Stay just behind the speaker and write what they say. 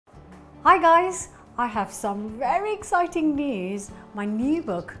Hi guys, I have some very exciting news. My new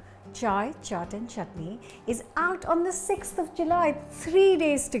book, Chai, Chaat and Chutney, is out on the 6th of July, 3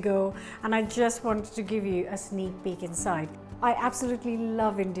 days to go, and I just wanted to give you a sneak peek inside. I absolutely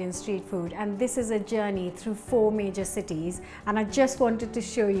love Indian street food, and this is a journey through 4 major cities, and I just wanted to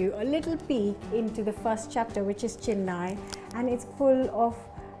show you a little peek into the first chapter, which is Chennai, and it's full of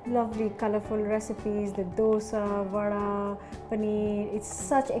lovely colorful recipes, the dosa, vada, paneer. It's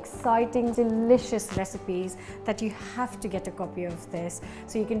such exciting, delicious recipes that you have to get a copy of this.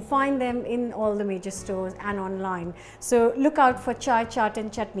 So you can find them in all the major stores and online. So look out for Chai, Chaat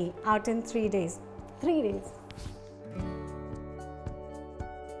and Chutney, out in 3 days. 3 days.